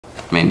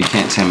Man, you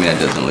can't tell me that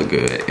doesn't look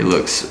good. It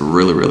looks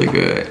really, really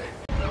good.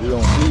 We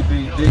on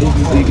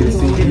DB to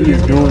see you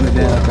doing the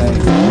damn thing.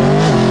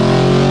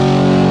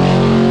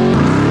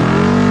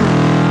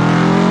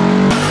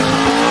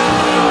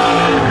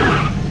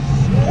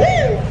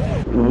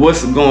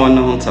 What's going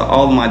on to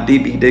all my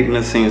DB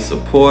Dignity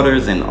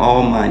supporters and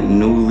all my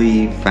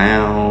newly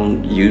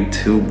found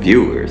YouTube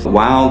viewers?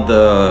 While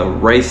the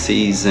race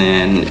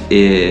season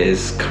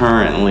is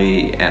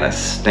currently at a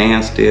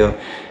standstill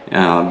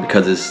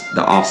because it's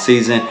the off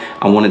season,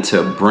 I wanted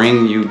to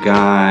bring you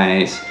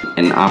guys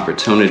an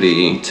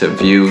opportunity to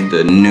view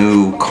the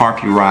new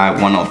Carpuride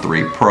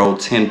W103 Pro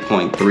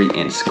 10.3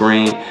 inch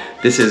screen.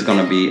 This is going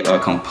to be a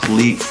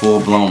complete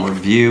full-blown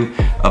review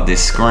of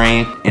this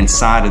screen.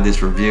 Inside of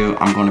this review,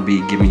 I'm going to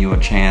be giving you a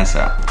chance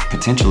to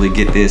potentially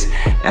get this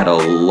at a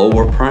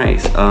lower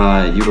price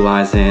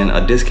utilizing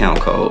a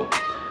discount code.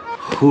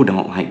 Who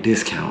don't like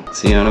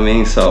discounts? You know what I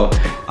mean? So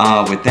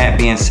with that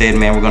being said,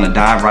 man, we're going to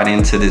dive right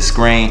into this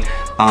screen.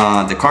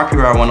 The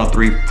Carpuride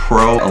W103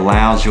 Pro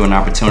allows you an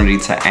opportunity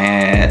to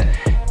add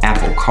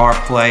Apple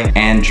CarPlay,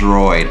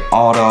 Android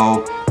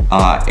Auto,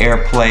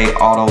 AirPlay,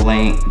 Auto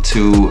Link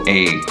to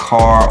a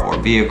car or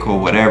vehicle,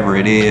 whatever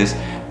it is,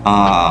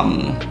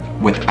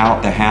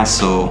 without the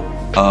hassle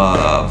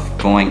of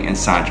going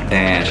inside your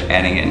dash,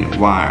 adding in new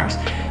wires.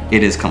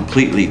 It is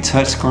completely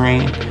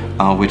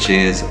touchscreen, which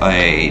is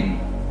a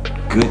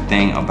good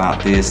thing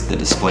about this, the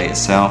display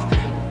itself.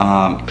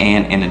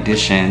 And in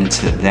addition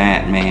to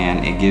that,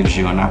 man, it gives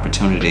you an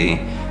opportunity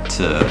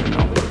to, you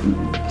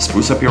know,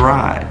 spruce up your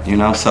ride, you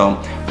know.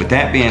 So with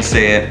that being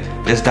said,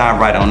 let's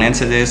dive right on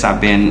into this. I've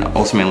been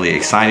ultimately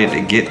excited to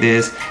get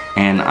this,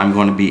 and I'm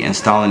going to be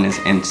installing this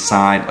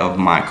inside of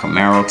my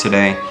Camaro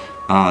today.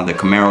 The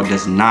Camaro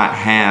does not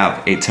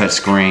have a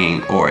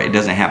touchscreen, or it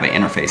doesn't have an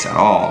interface at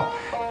all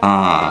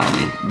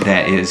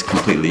that is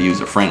completely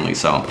user-friendly.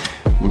 So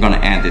we're going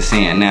to add this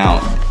in.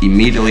 Now,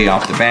 immediately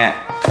off the bat,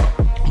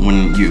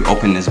 when you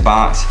open this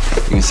box,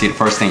 you can see the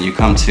first thing you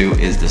come to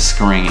is the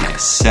screen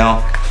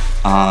itself.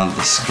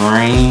 The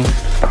screen,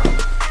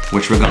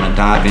 which we're going to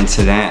dive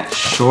into that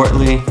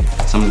shortly.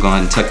 So I'm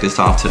going to tuck this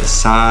off to the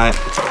side.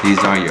 These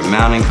are your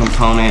mounting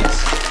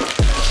components,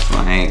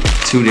 like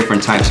two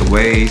different types of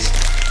ways.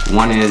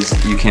 One is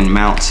you can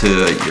mount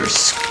to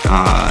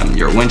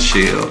your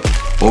windshield,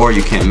 or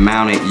you can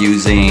mount it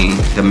using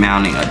the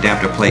mounting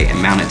adapter plate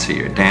and mount it to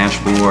your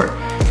dashboard.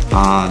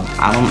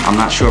 I'm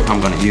not sure if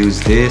I'm going to use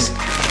this.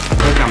 I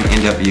think I'm going to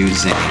end up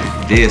using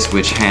this,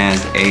 which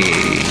has a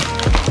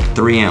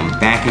 3M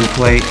backing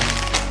plate,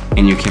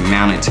 and you can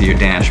mount it to your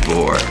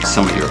dashboard.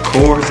 Some of your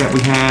cords that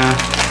we have,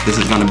 this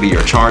is going to be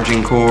your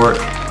charging cord,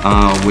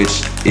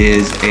 which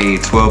is a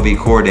 12V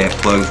cord that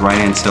plugs right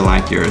into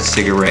like your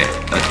cigarette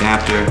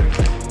adapter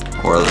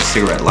or the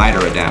cigarette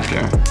lighter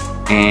adapter.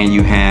 And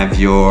you have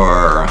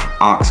your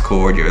aux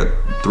cord, your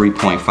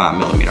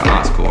 3.5mm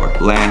aux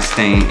cord. Last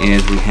thing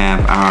is we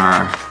have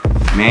our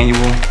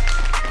manual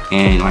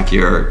and like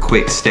your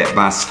quick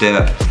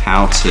step-by-step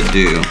how to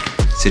do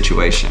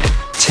situation.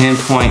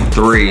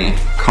 10.3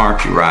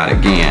 Carpuride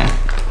again.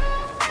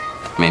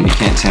 Man, you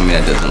can't tell me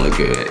that doesn't look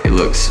good. It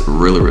looks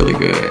really, really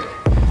good.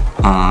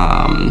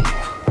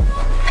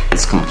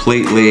 It's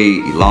completely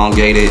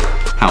elongated.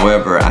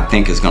 However, I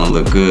think it's gonna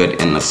look good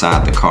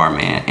inside the car,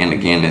 man. And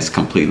again, it's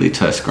completely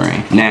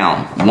touchscreen.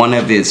 Now, one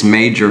of its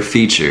major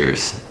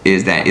features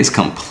is that it's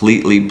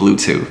completely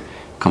Bluetooth.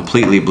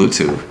 Completely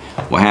Bluetooth.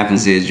 What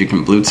happens is you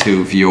can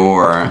Bluetooth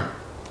your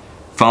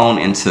phone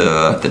into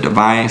the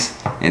device,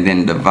 and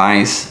then the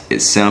device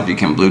itself, you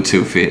can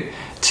Bluetooth it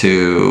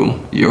to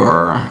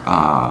your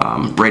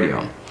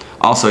radio.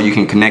 Also, you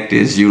can connect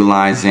this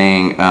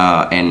utilizing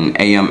an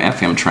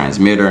AM/FM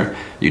transmitter.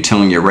 You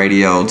tune your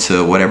radio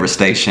to whatever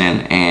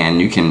station,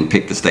 and you can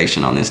pick the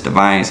station on this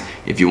device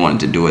if you wanted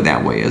to do it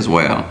that way as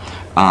well.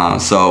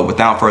 So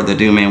without further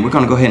ado, man, we're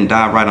gonna go ahead and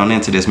dive right on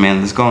into this,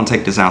 man. Let's go and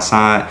take this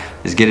outside.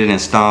 Let's get it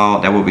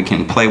installed. That way we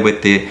can play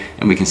with it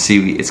and we can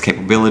see its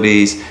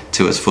capabilities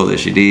to its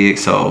fullest, you dig?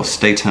 So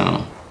stay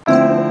tuned.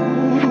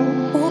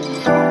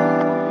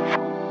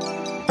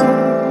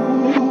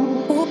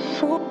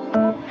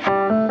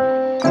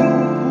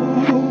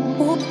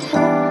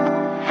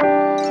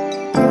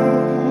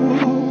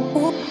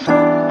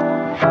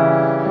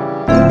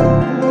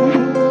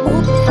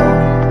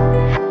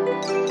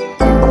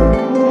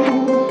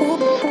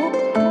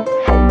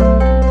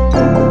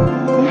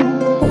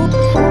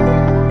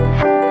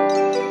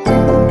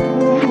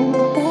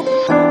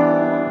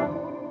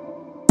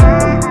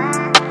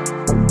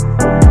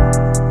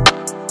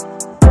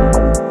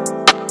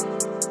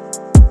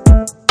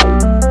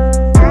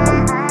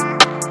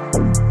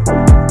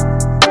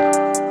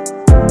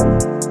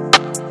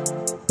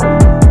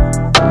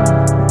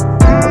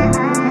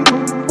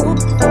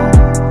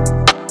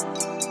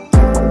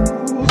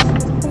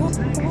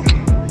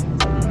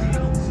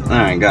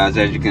 Alright guys,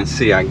 as you can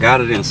see, I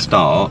got it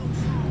installed,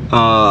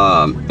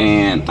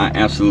 and I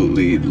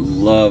absolutely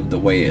love the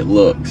way it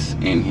looks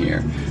in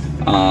here.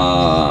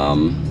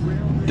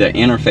 The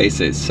interface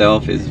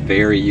itself is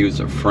very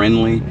user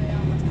friendly.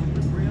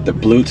 The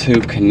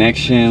Bluetooth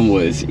connection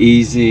was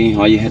easy.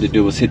 All you had to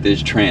do was hit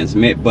this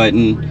transmit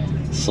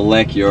button,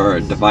 select your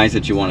device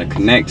that you want to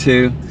connect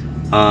to,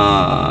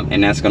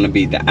 and that's going to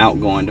be the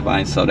outgoing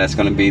device, so that's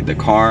going to be the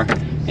car,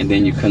 and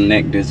then you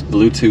connect this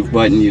Bluetooth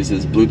button, use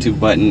this Bluetooth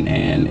button,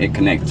 and it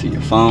connects to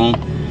your phone.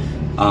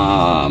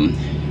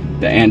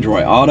 The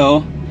Android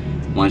Auto,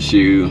 once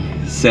you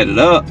set it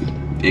up,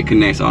 it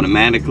connects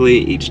automatically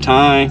each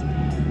time,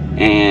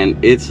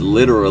 and it's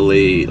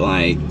literally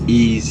like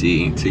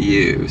easy to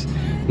use.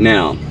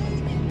 Now,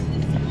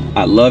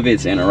 I love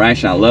its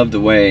interaction. I love the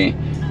way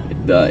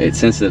it's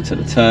sensitive to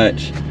the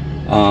touch.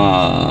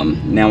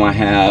 Now I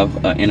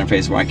have an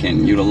interface where I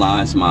can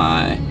utilize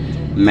my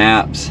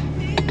maps.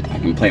 I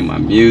can play my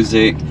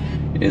music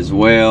as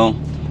well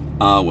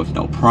with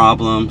no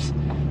problems.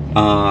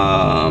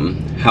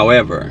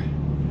 However,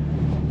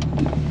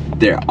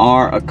 there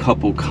are a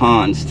couple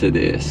cons to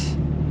this,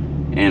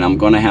 and I'm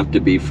gonna have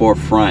to be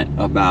forefront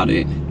about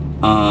it.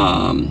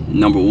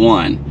 Number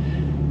one,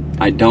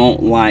 I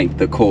don't like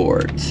the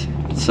cords.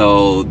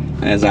 So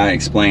as I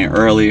explained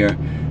earlier,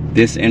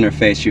 this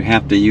interface, you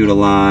have to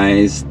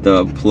utilize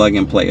the plug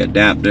and play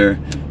adapter,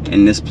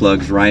 and this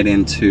plugs right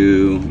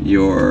into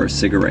your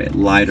cigarette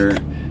lighter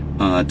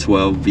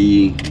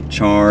 12V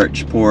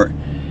charge port,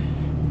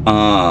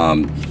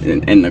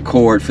 and the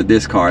cord for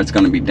this car is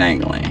going to be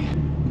dangling.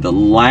 The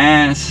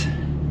last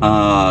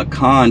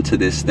con to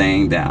this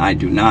thing that I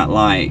do not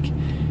like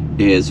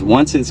is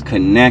once it's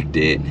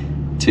connected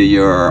to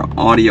your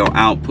audio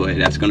output,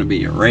 that's going to be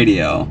your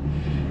radio.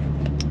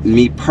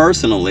 Me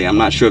personally, I'm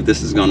not sure if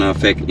this is going to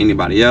affect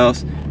anybody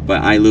else,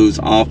 but I lose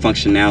all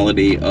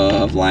functionality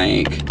of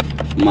like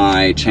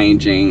my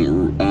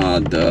changing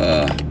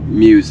the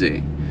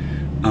music.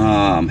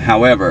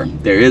 However,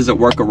 there is a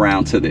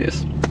workaround to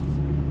this.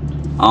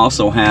 I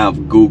also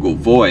have Google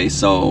Voice,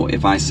 so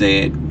if I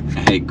said,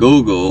 hey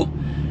Google,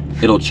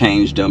 it'll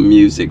change the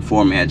music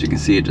for me. As you can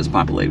see, it just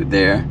populated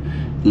there.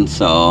 And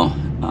so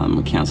I'm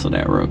gonna cancel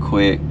that real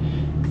quick.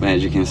 But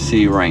as you can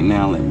see right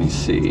now, let me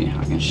see,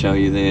 I can show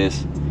you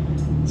this.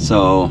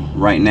 So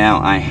right now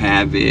I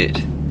have it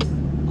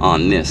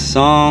on this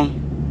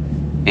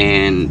song,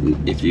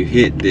 and if you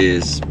hit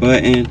this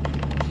button,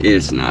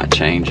 it's not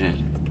changing,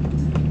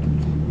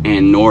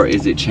 and nor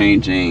is it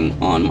changing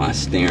on my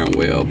steering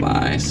wheel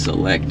by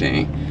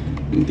selecting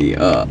the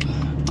up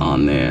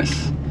on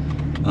this.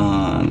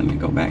 Let me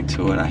go back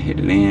to it. I hit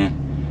it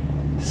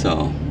in.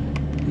 So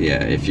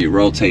yeah, if you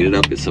rotate it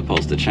up, it's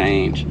supposed to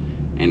change,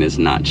 and it's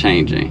not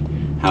changing.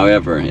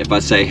 However, if I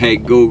say, hey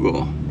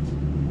Google,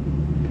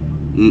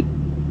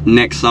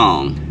 next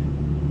song,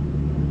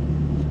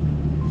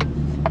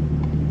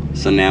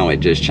 so now it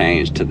just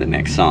changed to the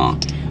next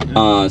song.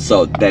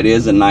 So that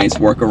is a nice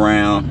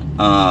workaround,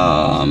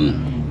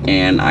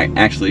 and I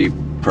actually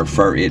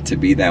prefer it to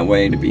be that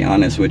way, to be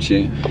honest with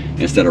you,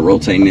 instead of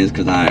rotating this,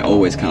 because I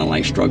always kind of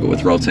like struggle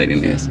with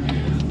rotating this.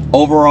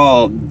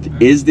 Overall,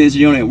 is this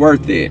unit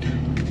worth it?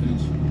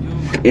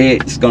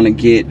 It's gonna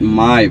get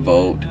my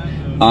vote.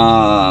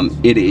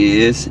 It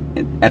is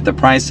at the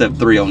price of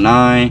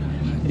 $309.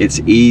 It's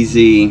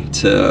easy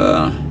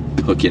to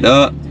hook it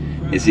up.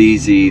 It's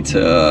easy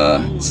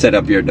to set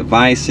up your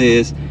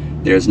devices.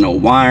 There's no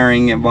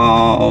wiring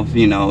involved,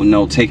 you know,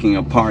 no taking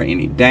apart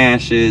any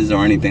dashes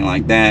or anything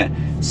like that.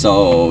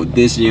 So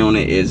this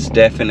unit is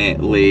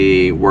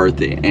definitely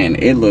worth it, and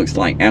it looks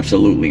like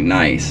absolutely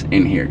nice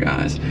in here,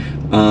 guys.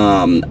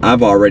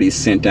 I've already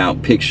sent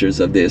out pictures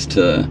of this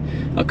to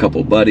a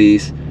couple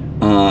buddies,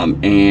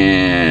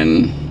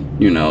 and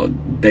you know,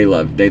 they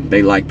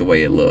like the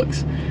way it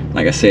looks.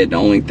 Like I said, the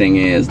only thing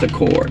is the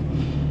cord.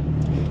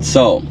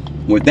 So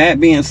with that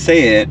being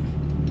said,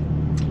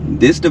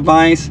 this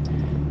device,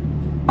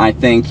 I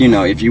think, you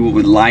know, if you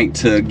would like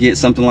to get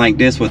something like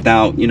this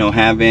without, you know,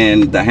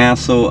 having the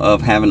hassle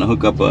of having to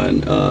hook up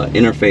an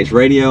interface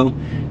radio,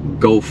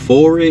 go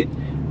for it.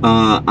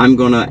 I'm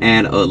gonna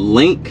add a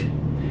link,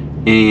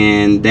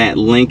 and that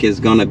link is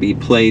gonna be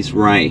placed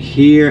right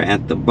here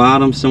at the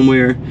bottom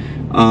somewhere.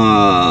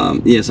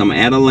 Yes, I'm gonna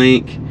add a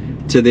link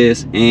to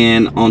this,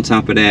 and on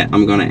top of that,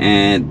 I'm gonna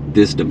add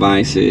this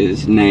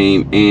device's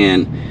name.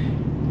 And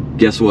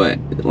guess what?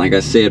 Like I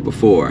said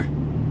before,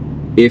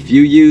 if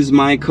you use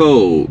my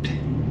code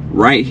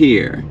right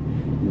here,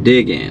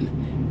 dig in,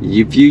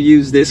 if you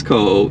use this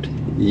code,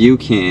 you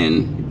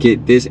can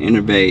get this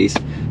interface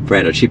for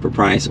at a cheaper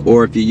price.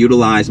 Or if you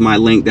utilize my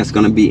link that's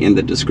going to be in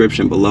the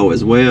description below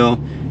as well,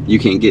 you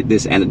can get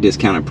this at a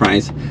discounted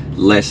price,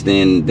 less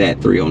than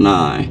that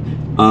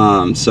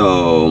 $309.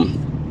 So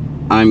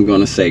I'm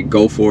gonna say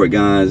go for it,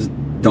 guys.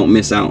 Don't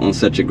miss out on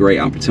such a great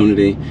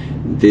opportunity.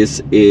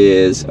 This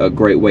is a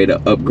great way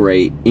to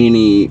upgrade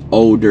any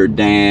older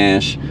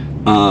dash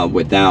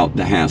without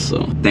the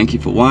hassle. Thank you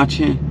for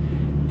watching,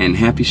 and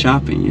happy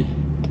shopping.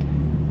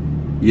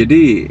 You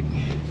dig?